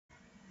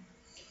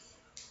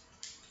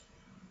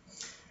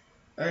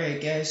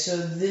Alright guys, so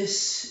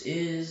this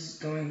is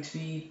going to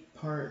be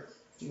part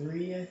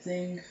 3, I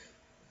think.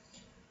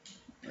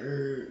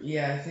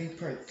 I think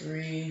part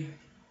 3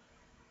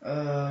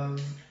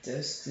 of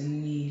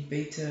Destiny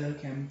Beta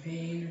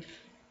campaign.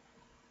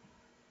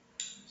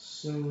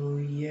 So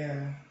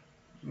yeah,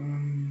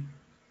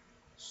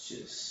 let's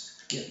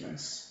just get my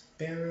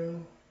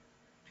sparrow.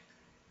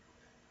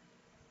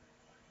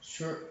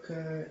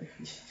 Shortcut.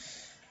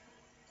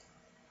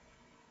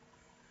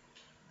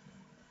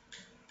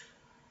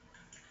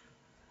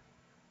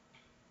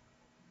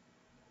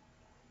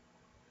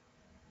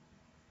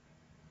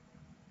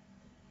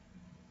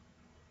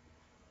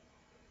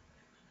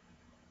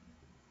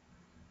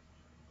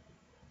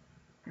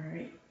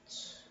 Alright.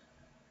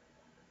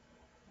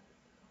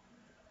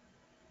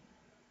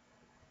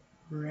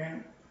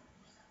 Ramp.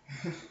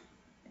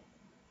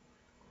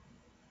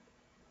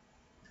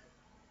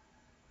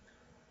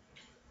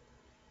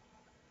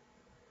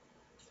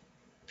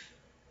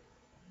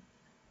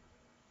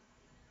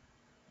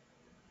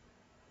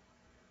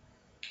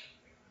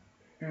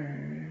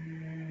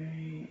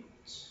 Alright.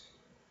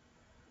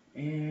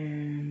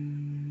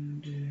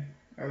 And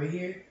are we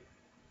here?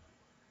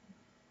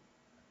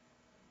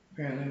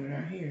 Apparently we're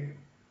not here.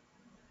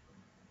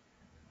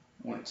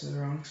 Went to the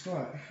wrong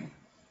spot.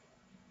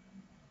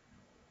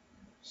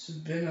 This has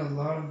been a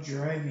lot of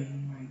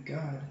driving, my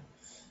god.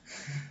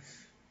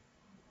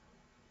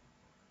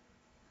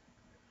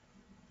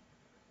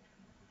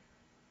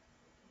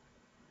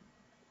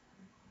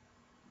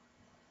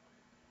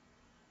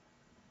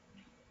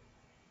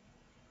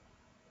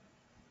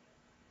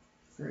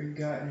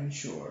 Forgotten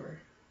Shore.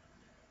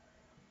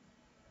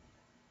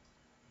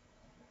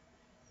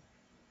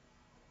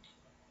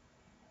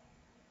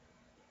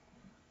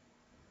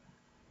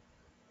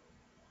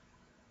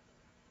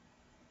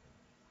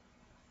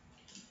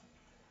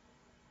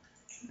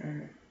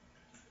 Alright.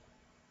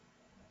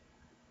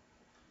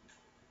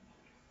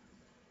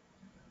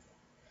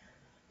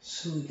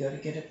 So we gotta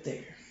get up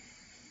there.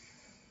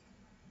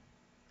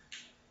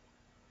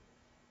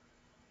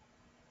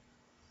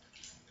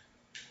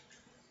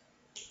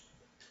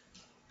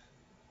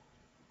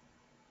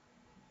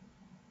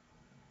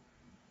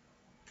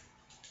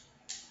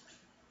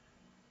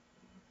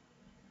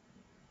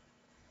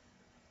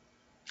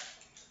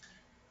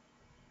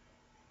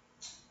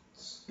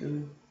 Let's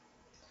go.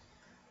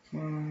 Come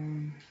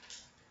on.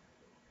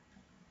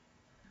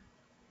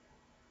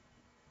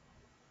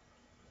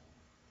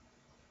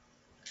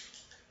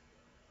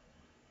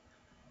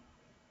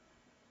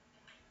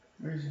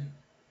 Where is it?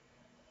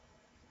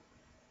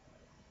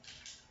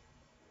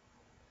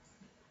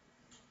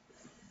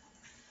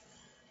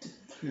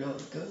 Deploy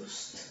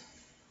ghost.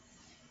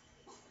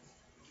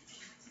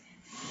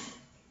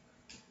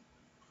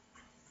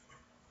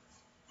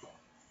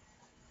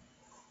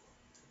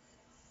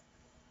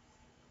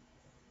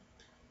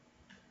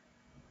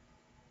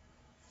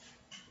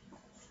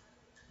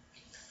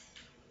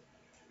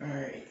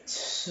 Alright,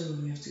 so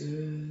we have to go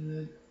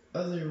to the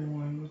other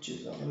one, which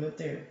is all the way up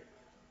there.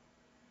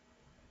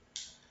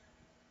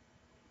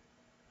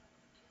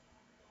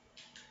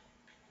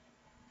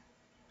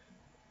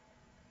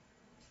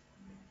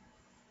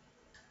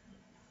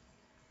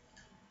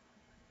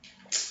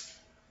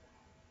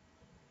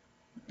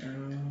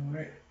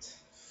 Alright.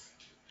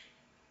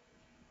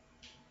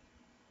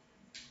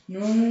 No,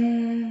 no, no,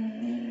 no,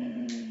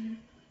 no, no.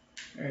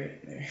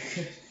 Alright, there.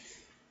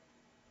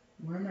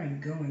 Where am I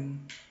going?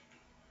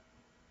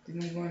 I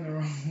think I'm going the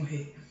wrong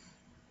way.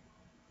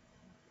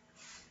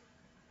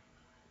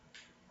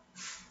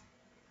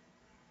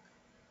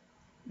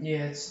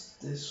 Yeah, it's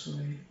this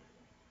way.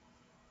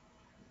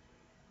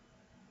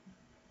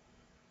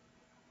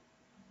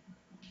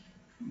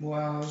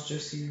 Wow, I was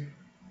just here.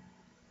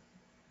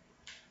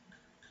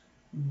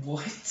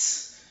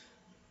 What?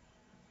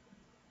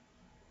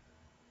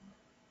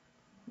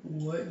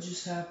 What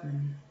just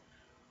happened?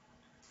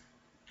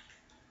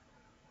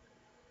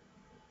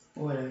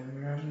 Whatever,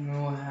 I don't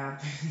know what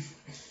happened.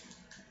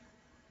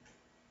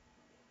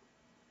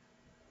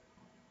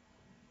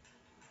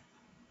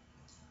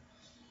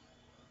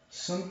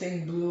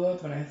 Something blew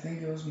up and I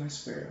think it was my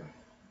sparrow.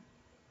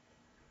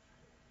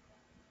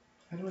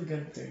 How do I get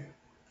up there?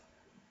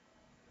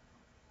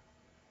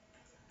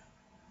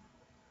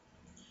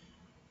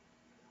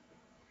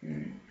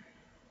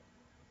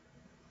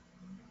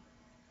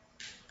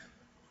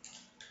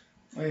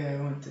 Oh yeah,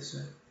 I went this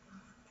way.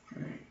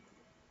 Alright.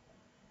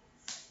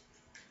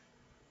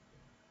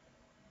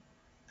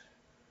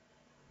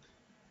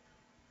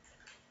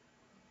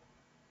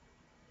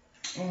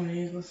 Oh, I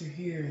need to go through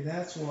here.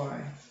 That's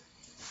why.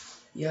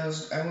 Yeah,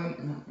 I went.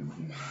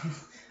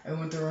 I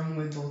went the wrong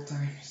way both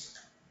times.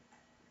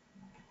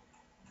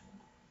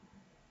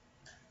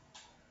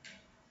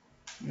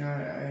 No,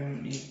 I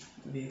don't need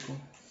a vehicle.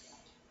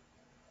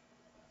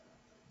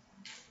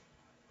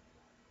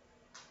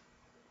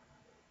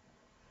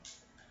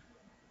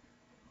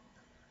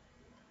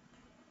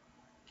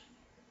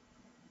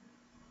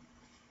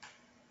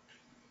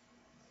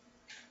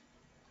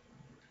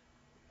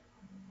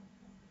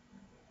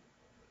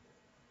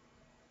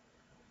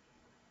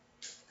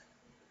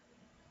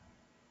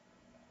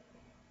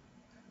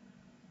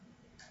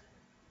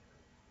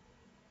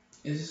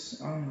 Is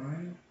this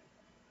online?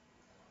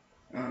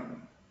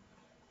 Um,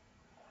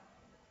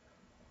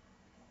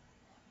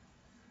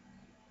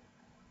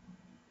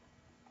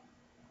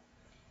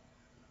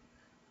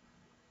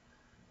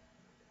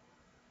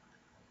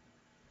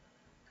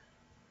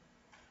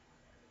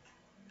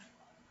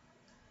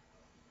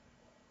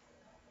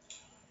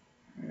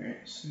 Alright,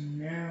 so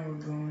now we're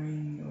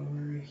going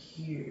over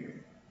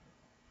here.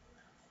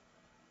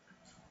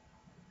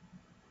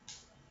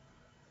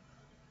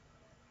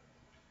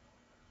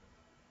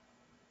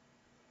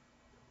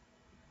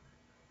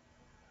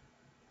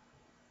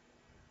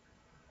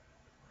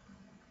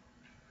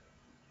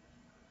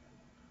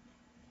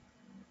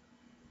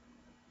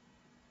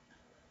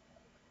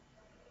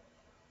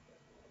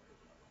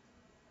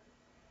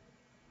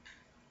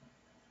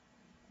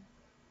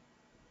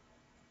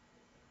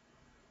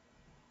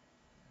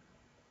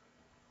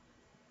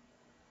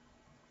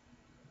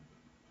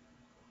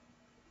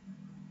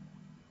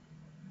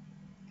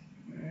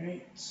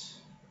 Alright.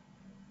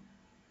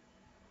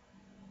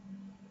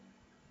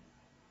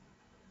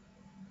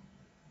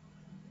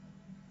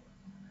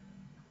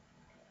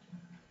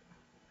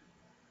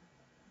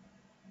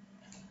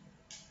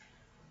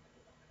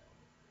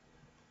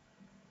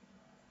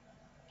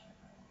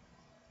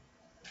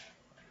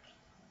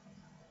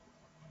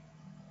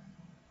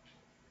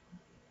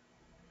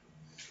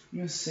 I'm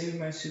gonna save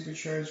my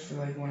supercharge for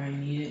like when I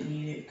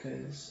need it,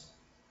 cause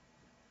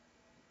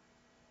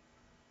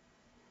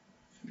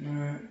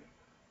uh,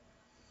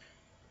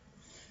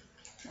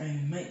 I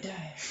might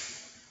die.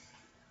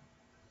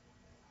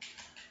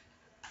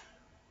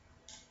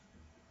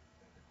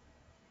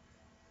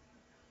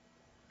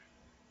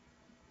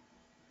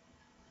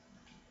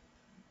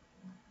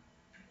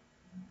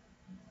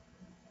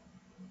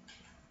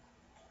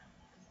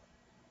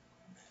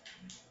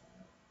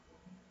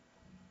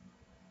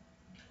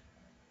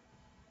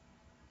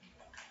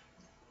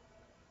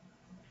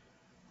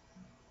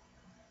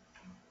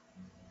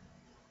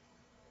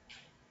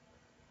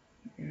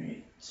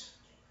 Alright.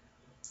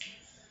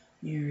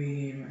 You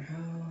regain my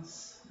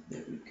health.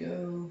 There we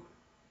go.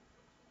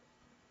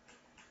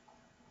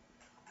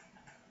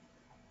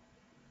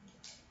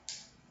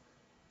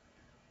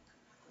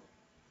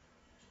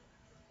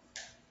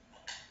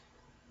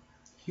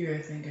 Here, I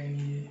think I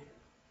need it.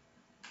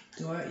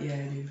 Do I? Yeah,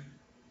 I do.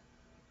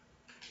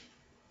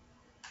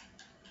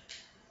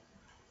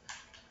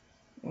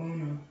 Oh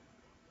no.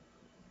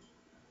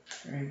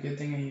 Alright, good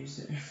thing I used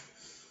it.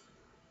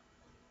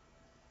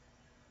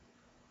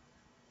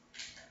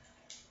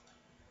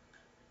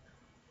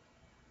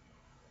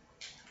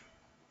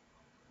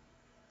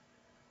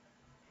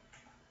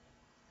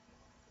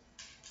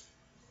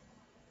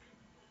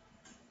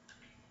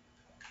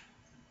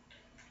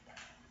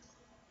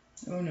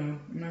 Oh no,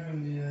 I'm not gonna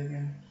do that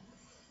again.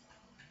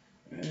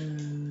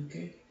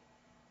 Okay.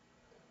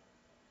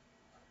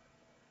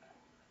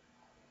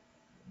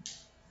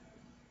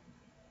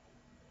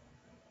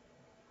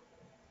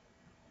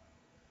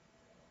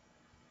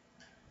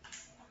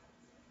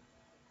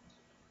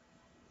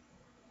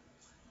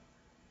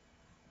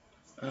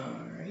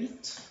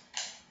 Alright.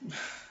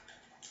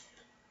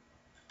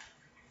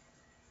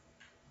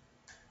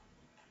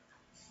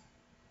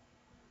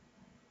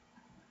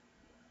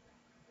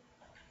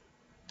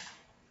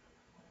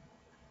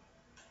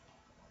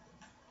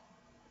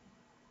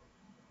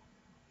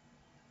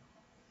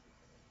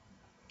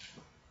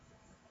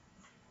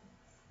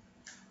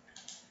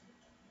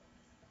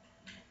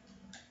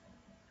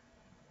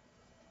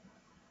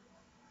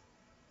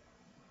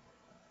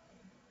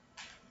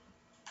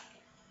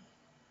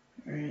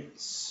 Alright,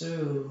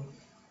 so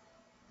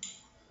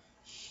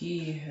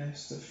he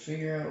has to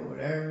figure out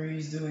whatever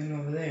he's doing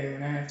over there,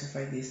 and I have to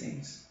fight these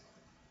things.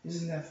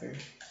 Isn't that fair?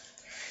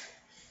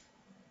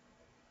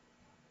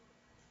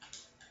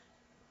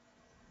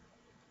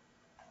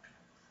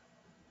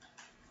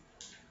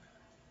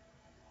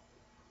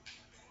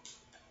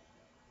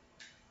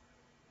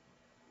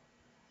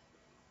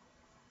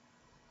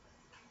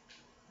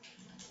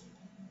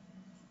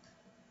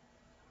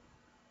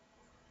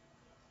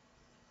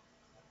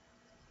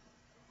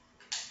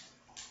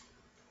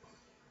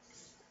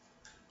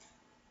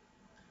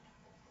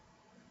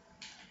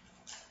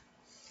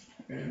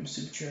 I'm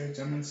supercharged.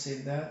 I'm gonna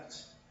save that.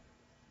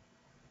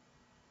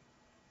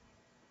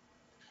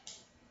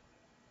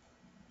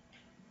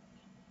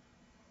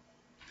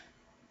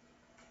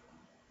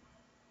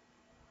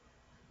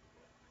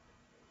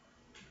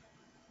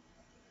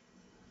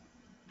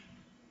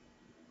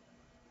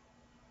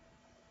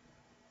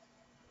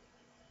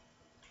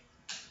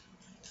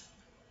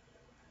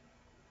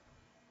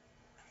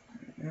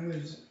 Now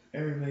there's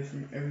everybody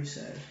from every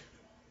side.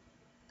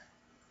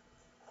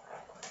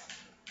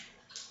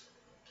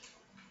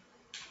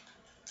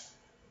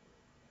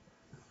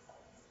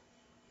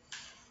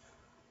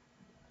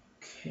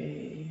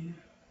 Okay.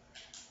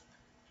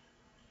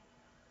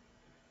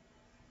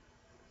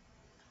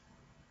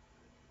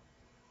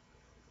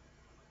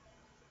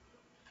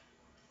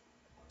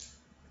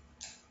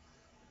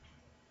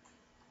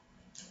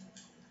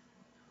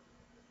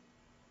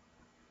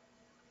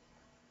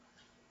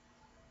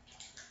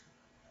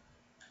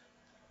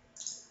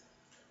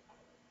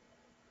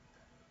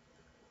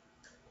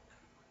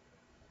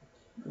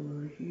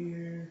 over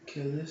here,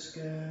 kill this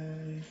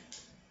guy,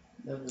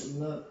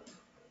 level up.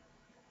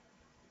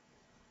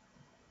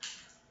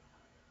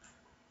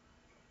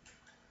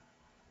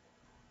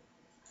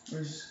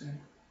 Where's this guy?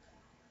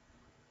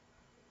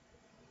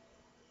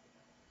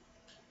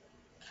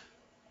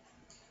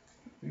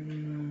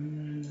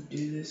 I'm gonna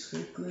do this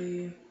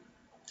quickly.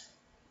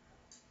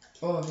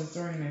 Oh, the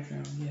throwing knife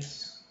now,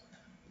 yes.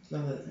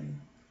 Love that thing.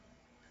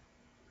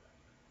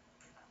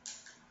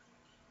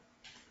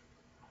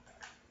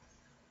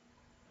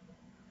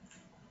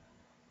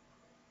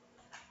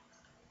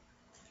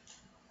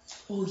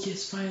 Oh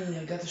yes, finally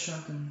I got the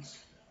shotguns.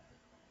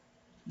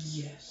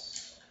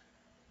 Yes.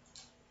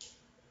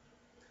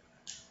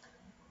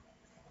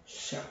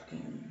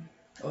 Shotgun.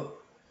 Oh,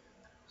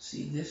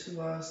 see, this is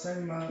what I was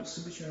talking about,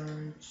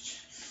 supercharged.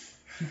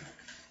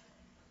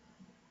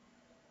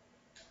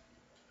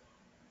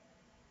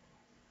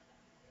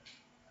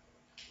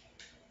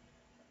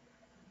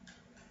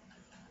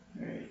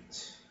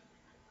 Alright.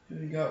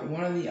 We got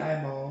one of the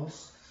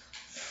eyeballs.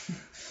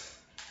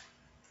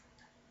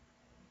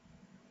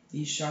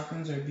 These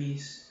shotguns are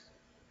beasts.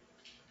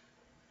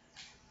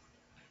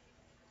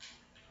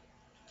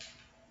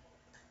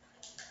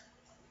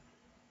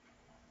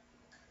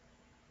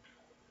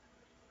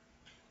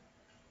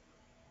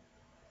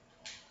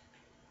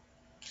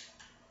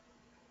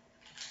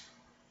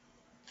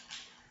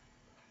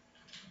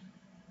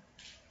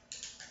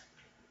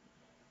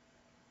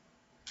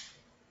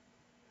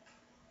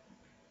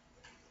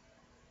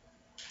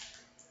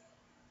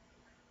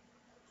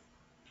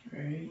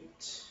 Right.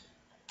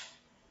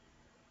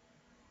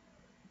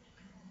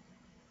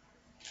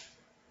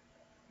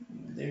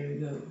 There we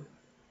go.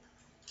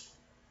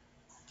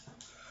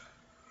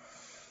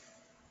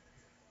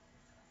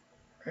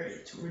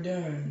 Alright, we're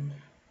done.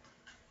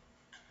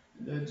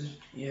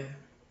 Yeah.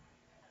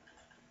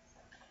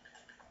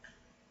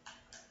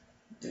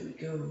 There we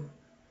go.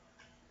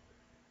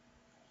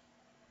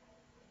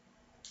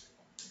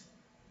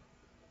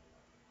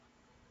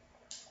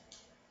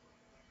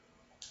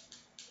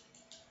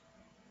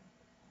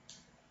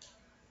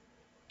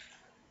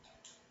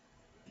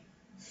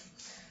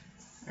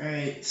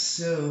 Alright,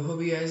 so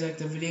hope you guys liked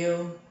the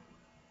video.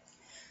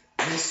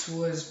 This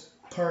was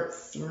part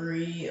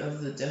 3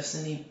 of the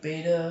Destiny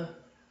beta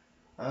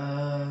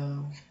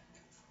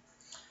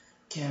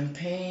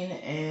campaign,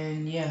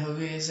 and yeah, hope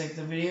you guys liked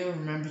the video.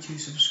 Remember to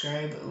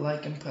subscribe,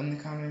 like, and put in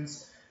the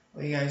comments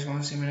what you guys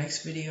want to see in my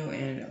next video,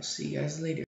 and I'll see you guys later.